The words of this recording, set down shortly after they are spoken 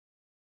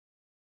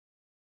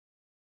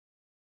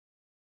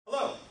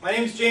Hello, my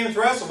name is James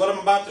Russell. What I'm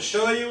about to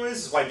show you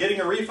is why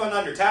getting a refund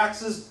on your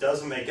taxes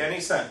doesn't make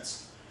any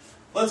sense.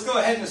 Let's go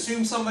ahead and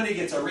assume somebody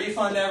gets a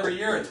refund every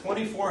year at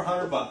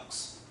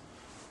 $2,400.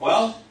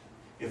 Well,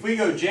 if we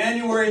go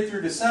January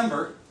through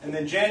December and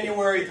then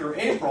January through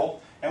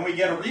April and we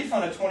get a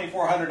refund of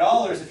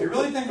 $2,400, if you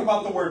really think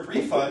about the word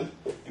refund,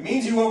 it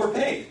means you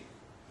overpaid.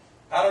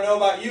 I don't know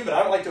about you, but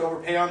I don't like to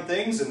overpay on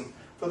things, and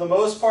for the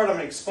most part I'm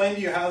going to explain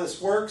to you how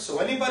this works. So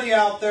anybody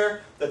out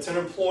there that's an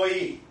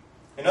employee,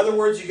 in other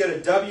words, you get a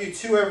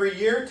W-2 every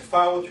year to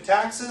file with your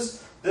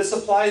taxes. This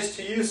applies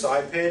to you, so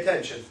I pay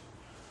attention.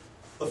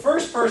 The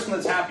first person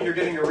that's happy you're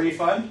getting a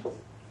refund,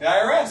 the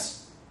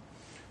IRS.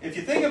 If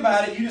you think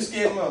about it, you just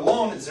gave them a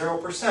loan at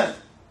 0%.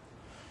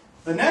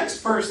 The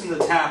next person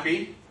that's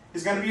happy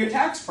is going to be your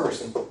tax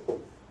person.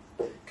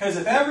 Because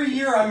if every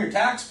year I'm your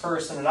tax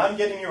person and I'm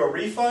getting you a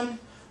refund,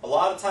 a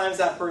lot of times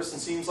that person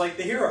seems like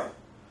the hero.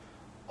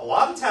 A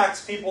lot of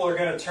tax people are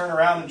going to turn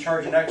around and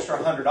charge an extra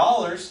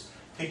 $100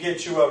 to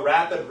get you a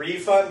rapid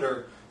refund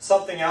or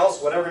something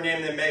else, whatever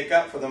name they make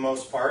up for the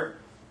most part.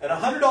 And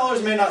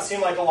 $100 may not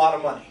seem like a lot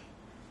of money.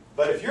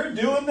 But if you're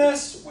doing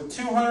this with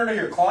 200 of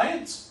your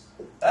clients,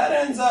 that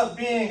ends up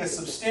being a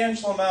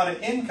substantial amount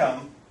of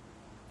income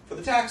for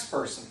the tax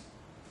person.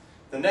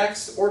 The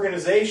next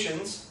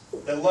organizations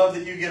that love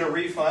that you get a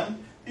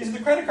refund, these are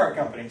the credit card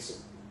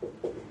companies.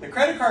 The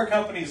credit card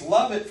companies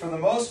love it for the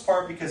most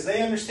part because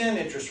they understand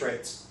interest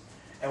rates.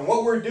 And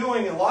what we're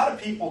doing, a lot of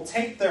people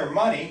take their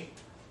money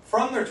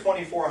from their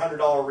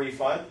 $2,400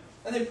 refund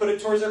and they put it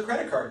towards their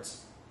credit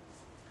cards.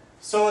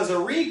 So as a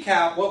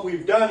recap, what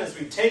we've done is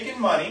we've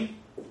taken money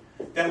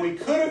that we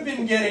could have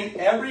been getting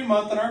every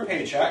month in our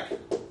paycheck.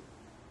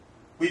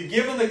 We've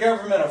given the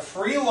government a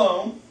free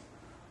loan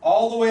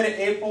all the way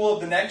to April of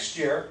the next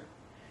year.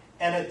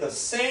 And at the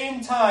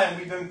same time,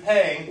 we've been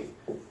paying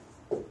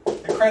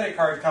the credit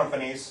card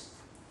companies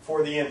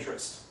for the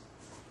interest.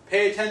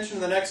 Pay attention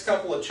to the next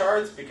couple of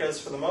charts because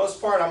for the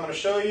most part, I'm going to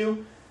show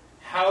you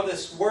how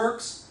this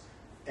works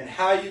and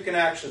how you can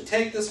actually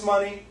take this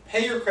money,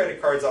 pay your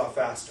credit cards off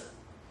faster.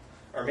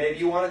 Or maybe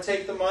you want to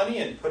take the money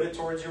and put it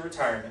towards your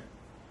retirement.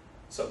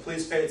 So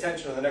please pay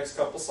attention to the next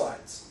couple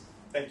slides.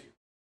 Thank you.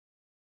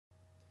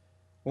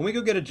 When we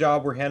go get a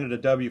job, we're handed a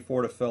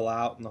W-4 to fill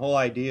out, and the whole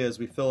idea is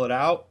we fill it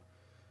out,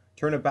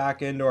 turn it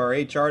back into our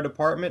HR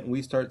department, and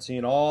we start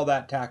seeing all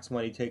that tax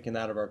money taken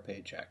out of our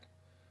paycheck.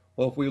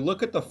 Well, if we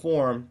look at the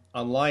form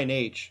on line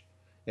H,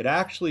 it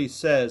actually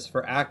says,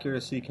 for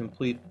accuracy,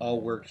 complete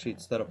all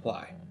worksheets that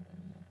apply.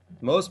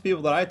 Most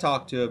people that I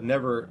talk to have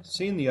never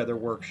seen the other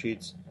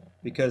worksheets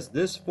because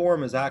this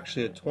form is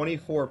actually a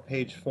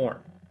 24-page form.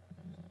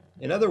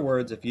 In other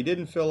words, if you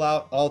didn't fill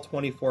out all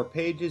 24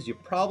 pages, you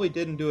probably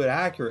didn't do it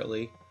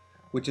accurately,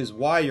 which is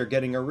why you're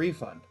getting a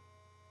refund.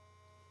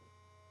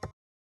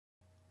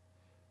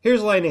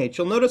 Here's line H.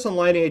 You'll notice on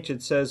line H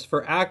it says,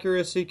 for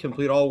accuracy,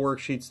 complete all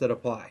worksheets that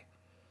apply.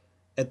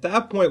 At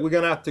that point, we're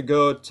going to have to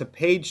go to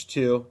page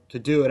 2 to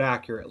do it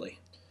accurately.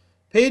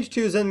 Page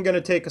 2 is then going to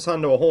take us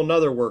onto a whole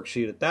nother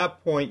worksheet. At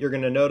that point, you're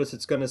going to notice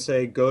it's going to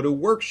say, go to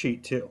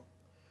worksheet 2.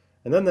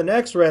 And then the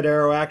next red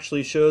arrow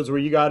actually shows where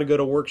you got to go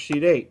to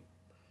worksheet 8.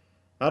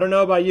 I don't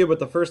know about you, but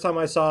the first time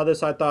I saw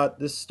this, I thought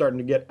this is starting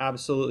to get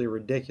absolutely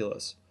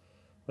ridiculous.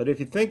 But if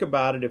you think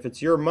about it, if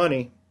it's your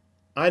money,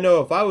 I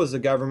know if I was the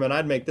government,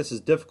 I'd make this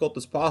as difficult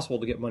as possible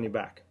to get money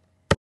back.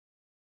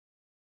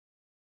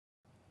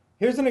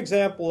 Here's an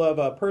example of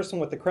a person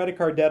with a credit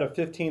card debt of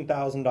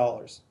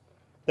 $15,000.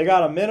 They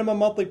got a minimum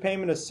monthly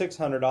payment of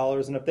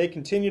 $600, and if they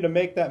continue to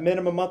make that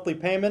minimum monthly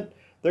payment,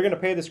 they're going to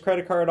pay this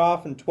credit card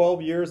off in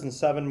 12 years and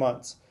 7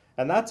 months.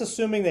 And that's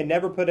assuming they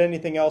never put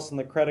anything else on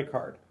the credit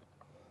card.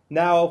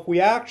 Now, if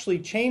we actually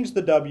change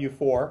the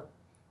W-4,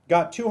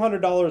 got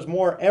 $200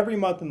 more every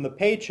month in the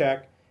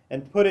paycheck,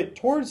 and put it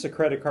towards the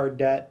credit card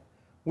debt,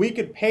 we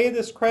could pay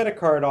this credit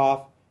card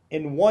off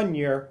in 1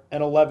 year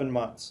and 11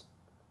 months.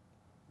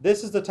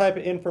 This is the type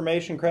of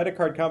information credit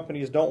card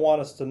companies don't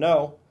want us to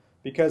know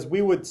because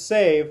we would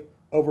save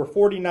over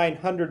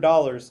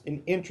 $4,900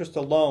 in interest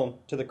alone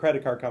to the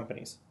credit card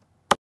companies.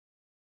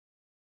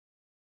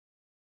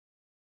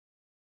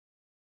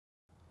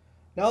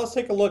 Now let's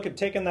take a look at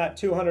taking that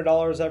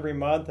 $200 every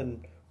month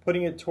and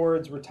putting it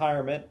towards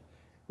retirement.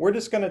 We're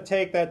just going to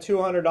take that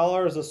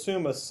 $200,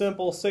 assume a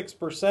simple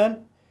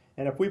 6%,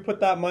 and if we put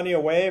that money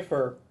away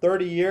for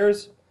 30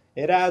 years,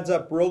 it adds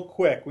up real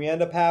quick. We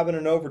end up having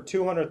an over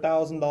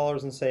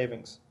 $200,000 in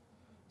savings.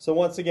 So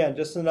once again,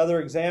 just another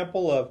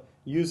example of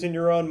using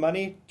your own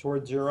money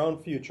towards your own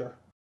future.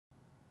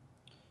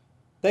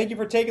 Thank you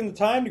for taking the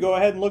time to go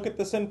ahead and look at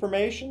this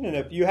information, and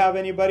if you have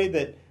anybody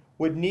that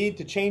would need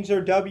to change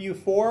their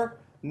W-4,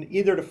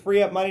 either to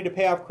free up money to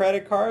pay off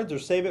credit cards or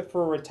save it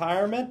for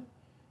retirement,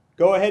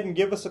 go ahead and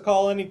give us a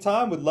call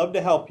anytime. We'd love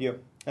to help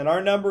you. And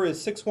our number is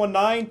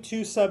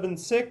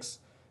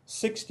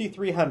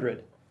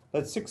 619-276-6300.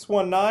 That's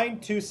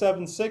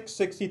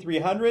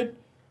 619-276-6300.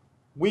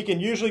 We can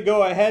usually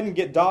go ahead and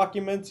get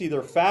documents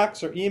either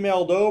faxed or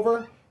emailed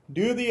over,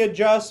 do the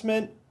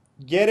adjustment,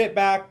 get it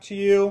back to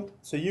you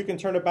so you can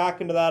turn it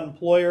back into that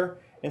employer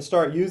and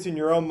start using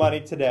your own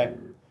money today.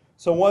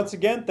 So once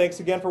again, thanks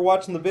again for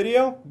watching the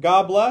video.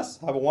 God bless.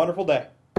 Have a wonderful day.